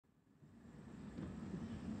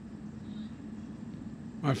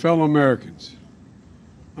My fellow Americans,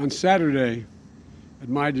 on Saturday, at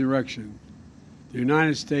my direction, the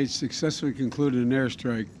United States successfully concluded an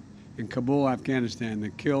airstrike in Kabul, Afghanistan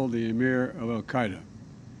that killed the emir of al-Qaida,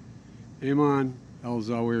 Ayman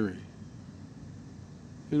al-Zawahri.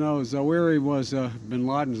 You know, Zawahri was bin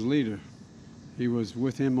Laden's leader. He was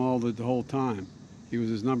with him the whole time. He was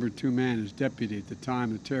his number 2 man, his deputy at the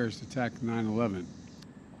time the terrorist attacked 9/11.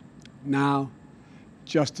 Now,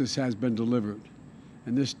 justice has been delivered,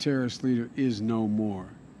 and this terrorist leader is no more.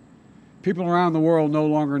 People around the world no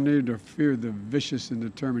longer need to fear the vicious and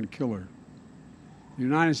determined killer. The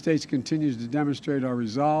United States continues to demonstrate our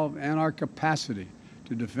resolve and our capacity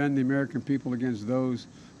to defend the American people against those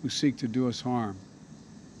who seek to do us harm.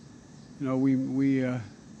 You know, we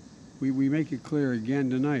make it clear again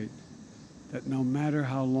tonight that no matter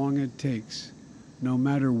how long it takes, no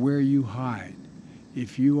matter where you hide,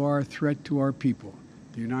 if you are a threat to our people,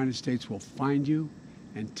 the United States will find you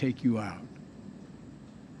and take you out.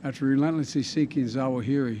 After relentlessly seeking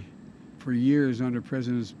Zawahiri for years under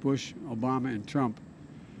Presidents Bush, Obama, and Trump,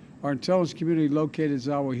 our intelligence community located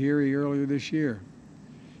Zawahiri earlier this year.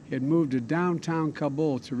 He had moved to downtown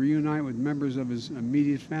Kabul to reunite with members of his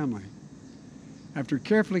immediate family. After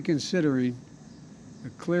carefully considering the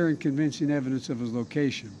clear and convincing evidence of his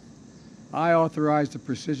location, I authorized a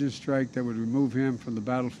precision strike that would remove him from the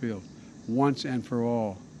battlefield once and for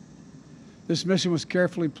all. This mission was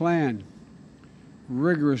carefully planned,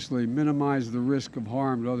 rigorously minimized the risk of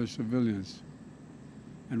harm to other civilians.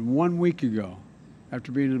 And 1 week ago,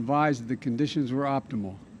 after being advised that the conditions were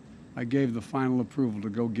optimal, I gave the final approval to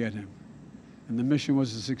go get him. And the mission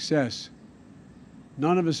was a success.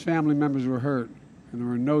 None of his family members were hurt, and there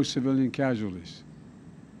were no civilian casualties.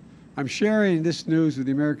 I'm sharing this news with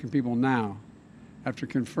the American people now, after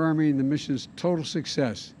confirming the mission's total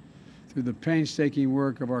success through the painstaking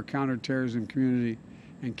work of our counterterrorism community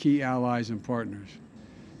and key allies and partners.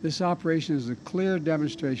 This operation is a clear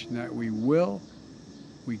demonstration that we will,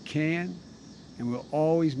 we can, and will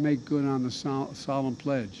always make good on the solemn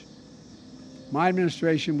pledge. My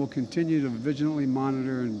administration will continue to vigilantly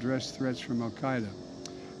monitor and address threats from al-Qaida,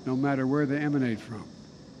 no matter where they emanate from.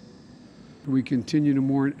 We continue to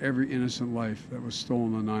mourn every innocent life that was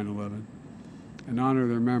stolen on 9/11 and honor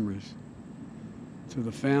their memories. To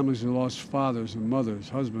the families who lost fathers and mothers,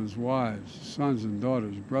 husbands, wives, sons and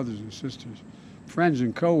daughters, brothers and sisters, friends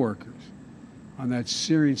and co-workers on that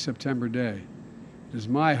searing September day, it is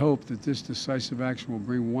my hope that this decisive action will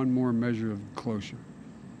bring one more measure of closure.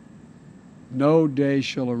 No day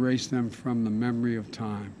shall erase them from the memory of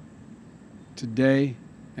time. Today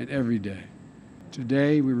and every day.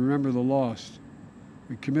 Today we remember the lost.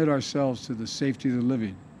 We commit ourselves to the safety of the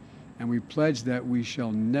living, and we pledge that we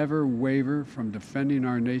shall never waver from defending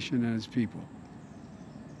our nation and its people.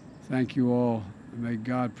 Thank you all, and may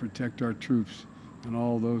God protect our troops and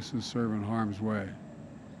all those who serve in harm's way.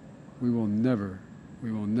 We will never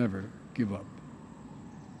give up.